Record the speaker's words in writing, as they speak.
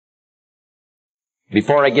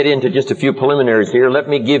Before I get into just a few preliminaries here, let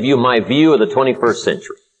me give you my view of the 21st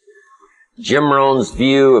century. Jim Rohn's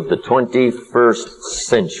view of the 21st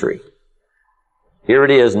century. Here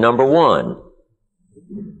it is, number one.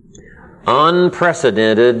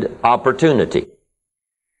 Unprecedented opportunity.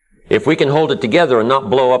 If we can hold it together and not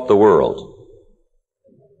blow up the world.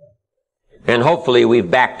 And hopefully we've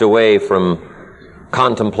backed away from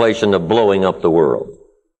contemplation of blowing up the world.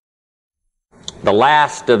 The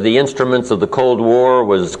last of the instruments of the Cold War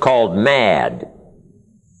was called MAD.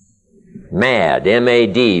 MAD,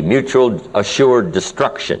 M-A-D, Mutual Assured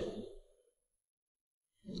Destruction.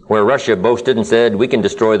 Where Russia boasted and said, we can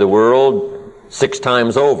destroy the world 6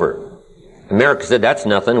 times over. America said, that's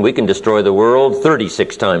nothing, we can destroy the world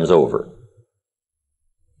 36 times over.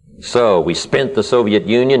 So we spent the Soviet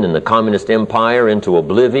Union and the Communist Empire into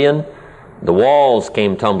oblivion. The walls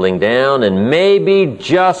came tumbling down, and maybe,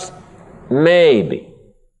 just maybe,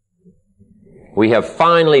 we have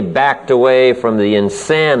finally backed away from the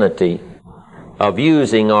insanity of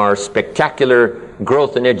using our spectacular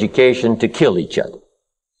growth in education to kill each other.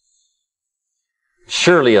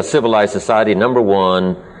 Surely a civilized society, number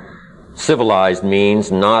one, civilized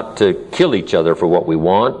means not to kill each other for what we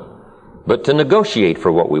want, but to negotiate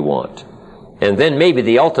for what we want. And then maybe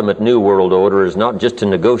the ultimate new world order is not just to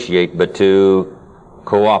negotiate, but to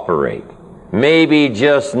cooperate. Maybe,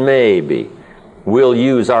 just maybe, we'll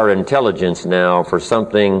use our intelligence now for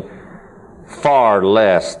something far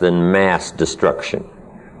less than mass destruction.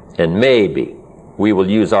 And maybe we will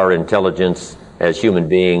use our intelligence as human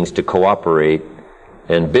beings to cooperate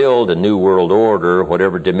and build a new world order,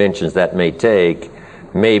 whatever dimensions that may take,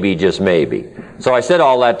 maybe, just maybe. So I said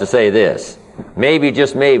all that to say this. Maybe,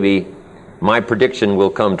 just maybe, my prediction will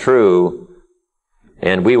come true,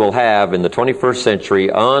 and we will have, in the 21st century,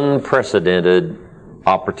 unprecedented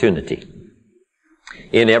opportunity.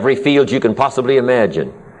 In every field you can possibly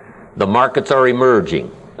imagine, the markets are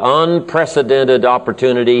emerging. Unprecedented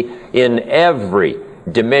opportunity in every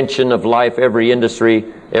dimension of life, every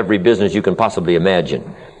industry, every business you can possibly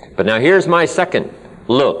imagine. But now here's my second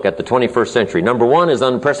look at the 21st century. Number one is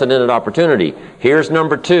unprecedented opportunity. Here's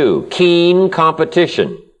number two, keen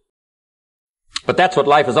competition. But that's what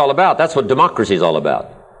life is all about. That's what democracy is all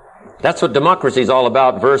about. That's what democracy is all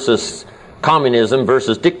about versus communism,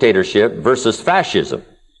 versus dictatorship, versus fascism,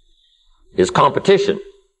 is competition.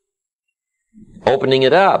 Opening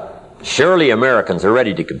it up. Surely Americans are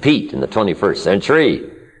ready to compete in the 21st century.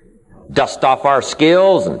 Dust off our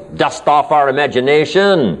skills and dust off our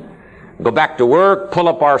imagination. Go back to work, pull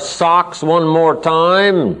up our socks one more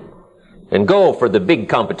time, and go for the big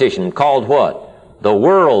competition called what? The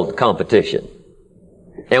world competition.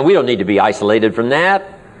 And we don't need to be isolated from that.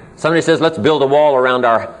 Somebody says, let's build a wall around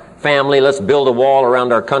our family, let's build a wall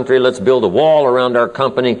around our country, let's build a wall around our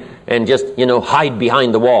company, and just, hide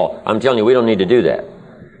behind the wall. I'm telling you, we don't need to do that.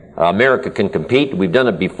 America can compete. We've done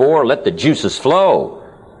it before. Let the juices flow.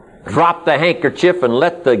 Drop the handkerchief and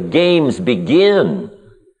let the games begin.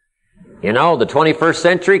 The 21st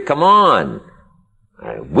century, come on.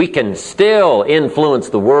 We can still influence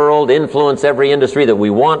the world, influence every industry that we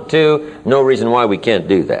want to. No reason why we can't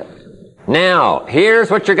do that. Now,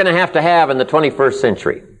 here's what you're going to have in the 21st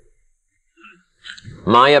century.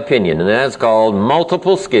 My opinion, and that's called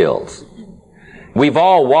multiple skills. We've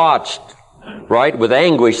all watched, right, with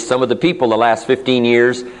anguish, some of the people the last 15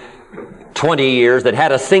 years, 20 years that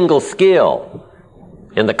had a single skill.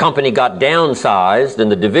 And the company got downsized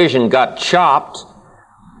and the division got chopped.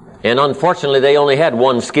 And unfortunately, they only had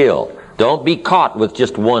one skill. Don't be caught with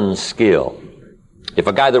just one skill. If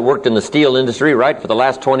a guy that worked in the steel industry, right, for the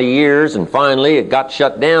last 20 years, and finally it got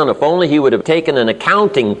shut down, if only he would have taken an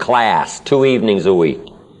accounting class 2 evenings a week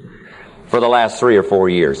for the last 3 or 4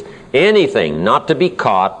 years. Anything not to be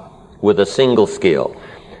caught with a single skill.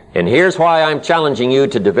 And here's why I'm challenging you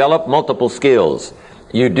to develop multiple skills.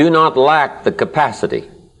 You do not lack the capacity.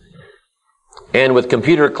 And with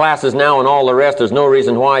computer classes now and all the rest, there's no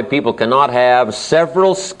reason why people cannot have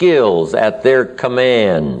several skills at their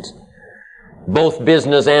command, both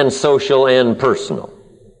business and social and personal.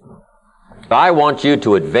 I want you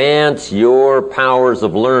to advance your powers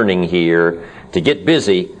of learning here, to get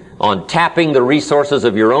busy on tapping the resources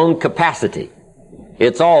of your own capacity.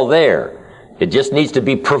 It's all there. It just needs to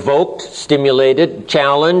be provoked, stimulated,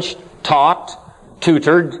 challenged, taught,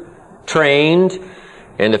 tutored, trained,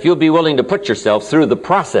 and if you'll be willing to put yourself through the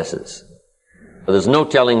processes, there's no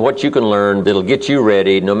telling what you can learn that'll get you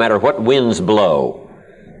ready no matter what winds blow.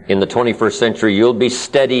 In the 21st century, you'll be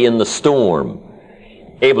steady in the storm,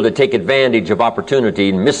 able to take advantage of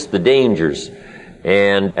opportunity, miss the dangers,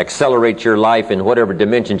 and accelerate your life in whatever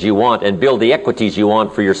dimensions you want and build the equities you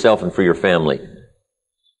want for yourself and for your family.